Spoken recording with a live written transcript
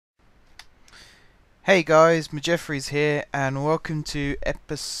Hey guys, Jeffries here, and welcome to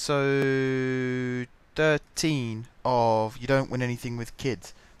episode 13 of You Don't Win Anything with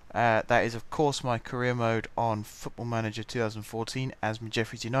Kids. That is, of course, my career mode on Football Manager 2014 as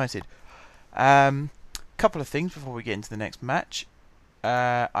Jeffries United. Couple of things before we get into the next match.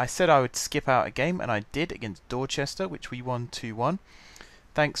 I said I would skip out a game, and I did against Dorchester, which we won 2-1,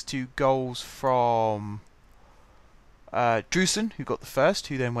 thanks to goals from Drewson, who got the first,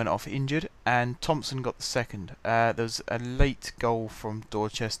 who then went off injured, and Thompson got the second. There was a late goal from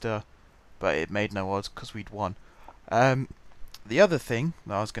Dorchester, but it made no odds because we'd won. The other thing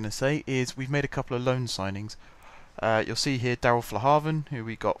that I was going to say is we've made a couple of loan signings. You'll see here Daryl Flahaven, who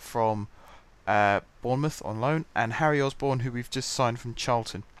we got from Bournemouth on loan, and Harry Osborne, who we've just signed from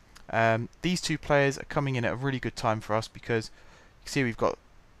Charlton. These two players are coming in at a really good time for us because you can see we've got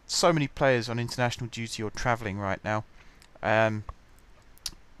so many players on international duty or travelling right now.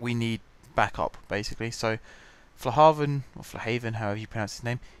 We need backup basically. So Flahaven, or Flahaven, however you pronounce his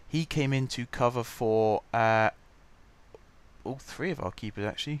name, he came in to cover for all three of our keepers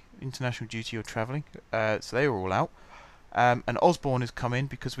actually, international duty or travelling. So they were all out. And Osborne has come in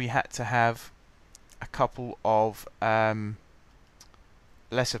because we had to have a couple of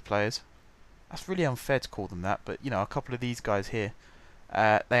lesser players. That's really unfair to call them that, but you know, a couple of these guys here,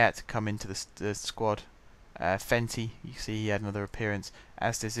 they had to come into the squad. Fenty, you see he had another appearance,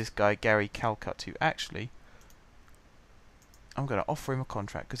 as does this guy Gary Calcutt, who actually I'm going to offer him a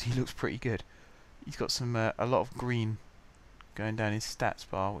contract because he looks pretty good. He's got some a lot of green going down his stats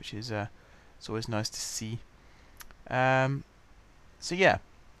bar, which is it's always nice to see. So yeah,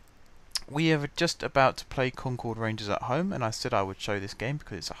 we are just about to play Concord Rangers at home, and I said I would show this game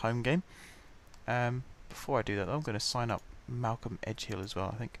because it's a home game. Before I do that, though, I'm going to sign up Malcolm Edgehill as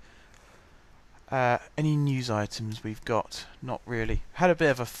well, I think. Any news items we've got? Not really. Had a bit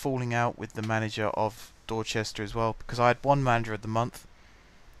of a falling out with the manager of Dorchester as well, because I had one manager of the month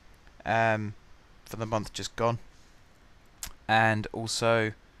for the month just gone, and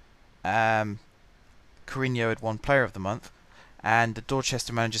also Carino had won player of the month, and the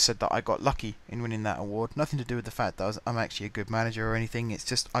Dorchester manager said that I got lucky in winning that award. Nothing to do with the fact that I'm actually a good manager or anything, it's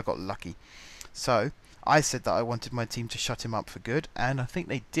just I got lucky. So I said that I wanted my team to shut him up for good, and I think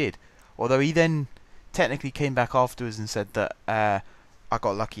they did. Although he then technically came back afterwards and said that I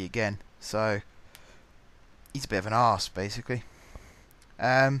got lucky again. So he's a bit of an arse, basically.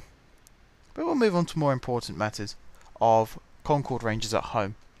 But we'll move on to more important matters of Concord Rangers at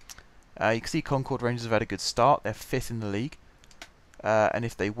home. You can see Concord Rangers have had a good start. They're 5th in the league. And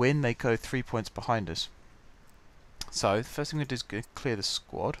if they win, they go 3 points behind us. So the first thing we're going to do is clear the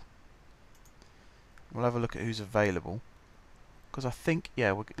squad. We'll have a look at who's available. Because I think,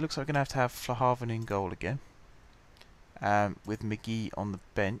 yeah, it looks like we're going to have Flahaven in goal again. With McGee on the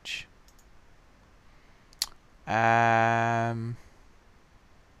bench. This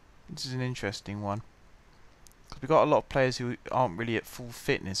is an interesting one. Because we've got a lot of players who aren't really at full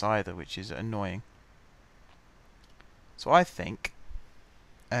fitness either, which is annoying. So I think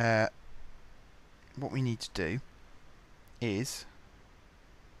what we need to do is...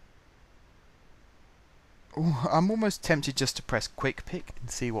 I'm almost tempted just to press quick pick and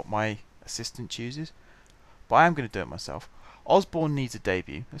see what my assistant chooses, but I am going to do it myself. Osborne needs a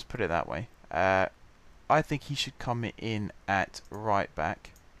debut, let's put it that way. I think he should come in at right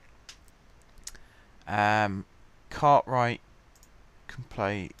back. Cartwright can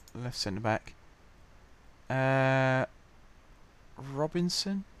play left centre back.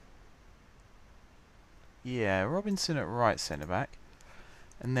 Robinson? Yeah, Robinson at right centre back.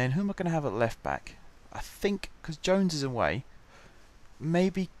 And then who am I going to have at left back? I think, because Jones is away,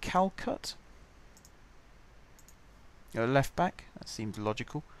 maybe Calcutt? Left back, that seems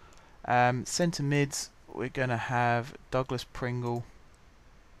logical. Centre mids, we're going to have Douglas Pringle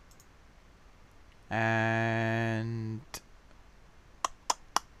and...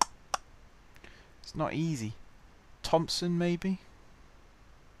 It's not easy. Thompson, maybe?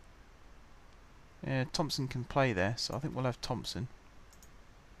 Yeah, Thompson can play there, so I think we'll have Thompson.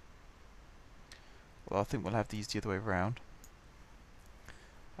 Well, I think we'll have these the other way around.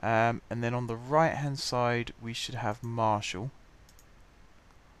 And then on the right hand side we should have Marshall.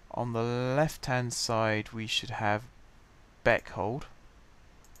 On the left hand side we should have Beckhold.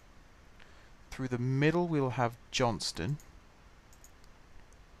 Through the middle we'll have Johnston.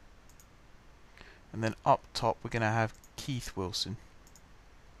 And then up top we're going to have Keith Wilson.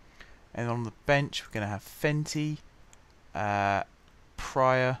 And on the bench we're going to have Fenty,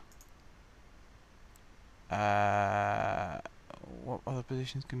 Pryor. What other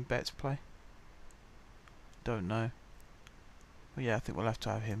positions can Betts play? Don't know. But yeah, I think we'll have to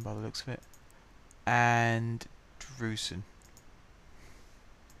have him by the looks of it. and Drusen.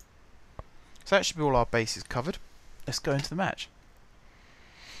 So that should be all our bases covered. Let's go into the match.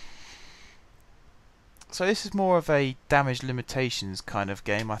 So this is more of a damage limitations kind of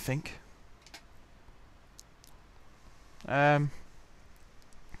game, I think. Have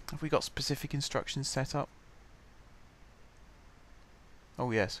we got specific instructions set up?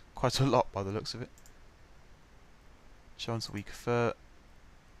 Oh yes, quite a lot by the looks of it. Show on to weaker foot.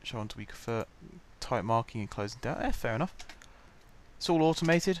 Show on to weaker foot. Tight marking and closing down. Fair enough. It's all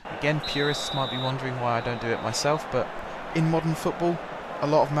automated. Again, purists might be wondering why I don't do it myself, but in modern football, a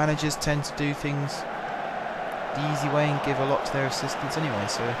lot of managers tend to do things the easy way and give a lot to their assistants anyway,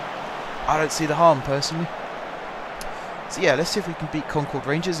 so I don't see the harm personally. So yeah, let's see if we can beat Concord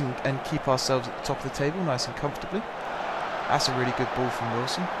Rangers and keep ourselves at the top of the table nice and comfortably. That's a really good ball from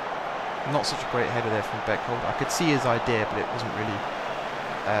Wilson. Not such a great header there from Beckhold. I could see his idea, but it wasn't really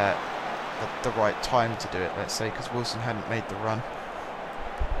the right time to do it, let's say, because Wilson hadn't made the run.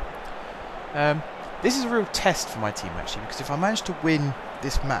 This is a real test for my team actually, because if I manage to win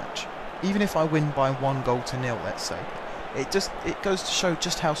this match, even if I win by 1-0, let's say, it goes to show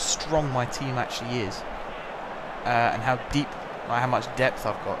just how strong my team actually is, and how deep, how much depth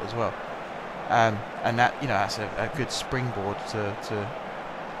I've got as well, and that, you know, that's a good springboard to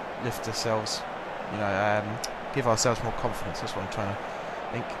lift ourselves, you know, give ourselves more confidence. That's what I'm trying to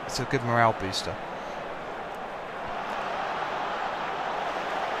think. It's a good morale booster.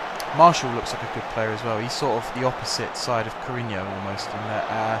 Marshall looks like a good player as well. He's sort of the opposite side of Carino almost, in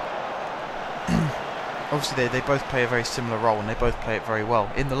that obviously they both play a very similar role and they both play it very well.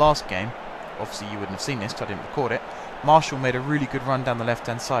 In the last game, obviously you wouldn't have seen this because I didn't record it, Marshall made a really good run down the left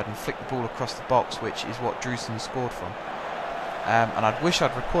hand side and flicked the ball across the box, which is what Drusen scored from. And I wish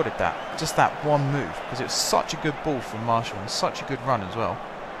I'd recorded that, just that one move, because it was such a good ball from Marshall and such a good run as well.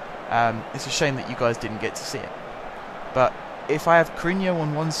 It's a shame that you guys didn't get to see it. But if I have Carino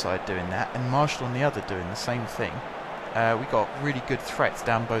on one side doing that and Marshall on the other doing the same thing, we got really good threats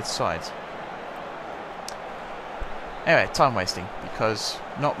down both sides. Anyway, time wasting, because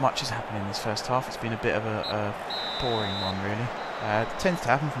not much has happened in this first half. It's been a bit of a boring one, really. It tends to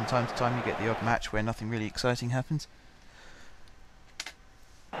happen from time to time. You get the odd match where nothing really exciting happens.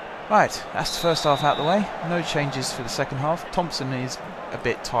 Right, that's the first half out of the way. No changes for the second half. Thompson is a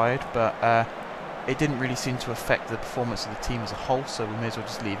bit tired, but it didn't really seem to affect the performance of the team as a whole, so we may as well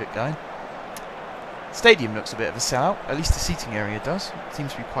just leave it going. Stadium looks a bit of a sellout, at least the seating area does. It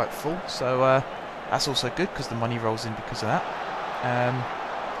seems to be quite full, so that's also good because the money rolls in because of that.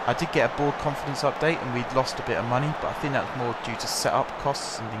 I did get a board confidence update and we'd lost a bit of money, but I think that was more due to setup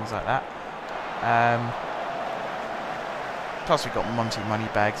costs and things like that. Plus we got Monty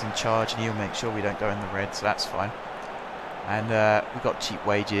Moneybags in charge and he'll make sure we don't go in the red, so that's fine. And we got cheap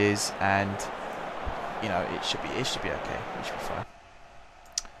wages, and you know, it should be okay. It should be fine.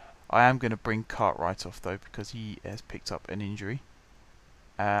 I am going to bring Cartwright off though because he has picked up an injury.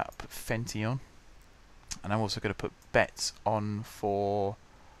 I'll put Fenty on, and I'm also going to put Betts on for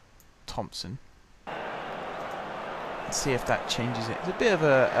Thompson. Let's see if that changes it. It's a bit of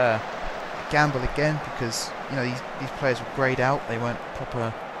a gamble again because, you know, these players were greyed out. They weren't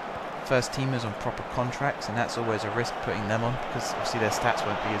proper first teamers on proper contracts, and that's always a risk putting them on because obviously their stats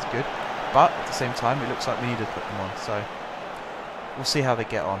won't be as good. But at the same time, it looks like we need to put them on, so we'll see how they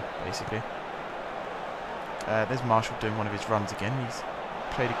get on, basically. There's Marshall doing one of his runs again. He's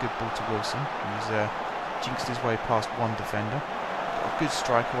played a good ball to Wilson. He's jinxed his way past one defender. Got a good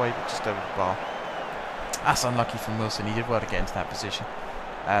strike away, but just over the bar. That's unlucky from Wilson. He did well to get into that position.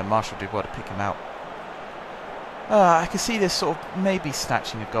 Marshall did well to pick him out. I can see this sort of maybe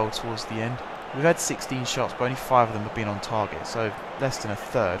snatching a goal towards the end. We've had 16 shots, but only 5 of them have been on target, so less than a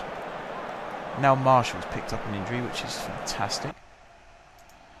third. Now Marshall's picked up an injury, which is fantastic.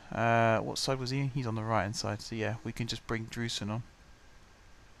 What side was he? He's on the right hand side, so yeah, we can just bring Drusen on.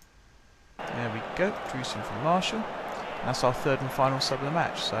 There we go, Drusen from Marshall. And that's our third and final sub of the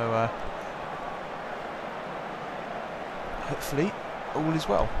match, so hopefully all is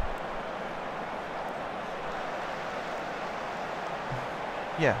well.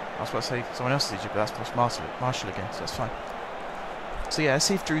 Yeah, I was about to say someone else did it, but that's Marshall again, so that's fine. So yeah, let's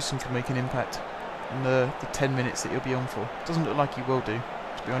see if Drusen can make an impact in the 10 minutes that he'll be on for. Doesn't look like he will do,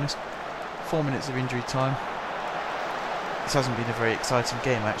 to be honest. 4 minutes of injury time. This hasn't been a very exciting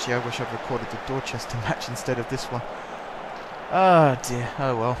game, actually. I wish I'd recorded the Dorchester match instead of this one. Oh dear,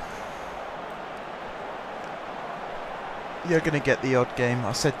 oh well. You're going to get the odd game.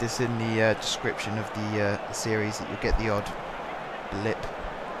 I said this in the description of the series, that you'll get the odd blip.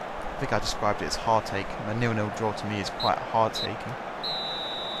 I think I described it as heartache. A 0-0 draw to me is quite heartaking.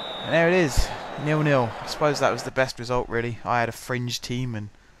 And there it is. 0-0. I suppose that was the best result, really. I had a fringe team,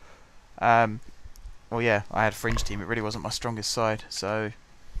 and well, yeah, I had a fringe team. It really wasn't my strongest side, so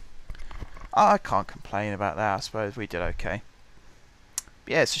I can't complain about that. I suppose we did okay.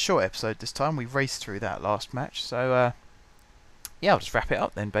 But yeah, it's a short episode this time. We raced through that last match, so yeah, I'll just wrap it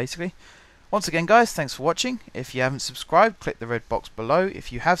up then, basically. Once again, guys, thanks for watching. If you haven't subscribed, click the red box below.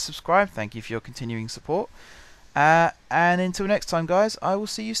 If you have subscribed, thank you for your continuing support. And until next time, guys, I will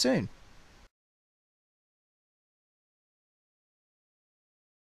see you soon.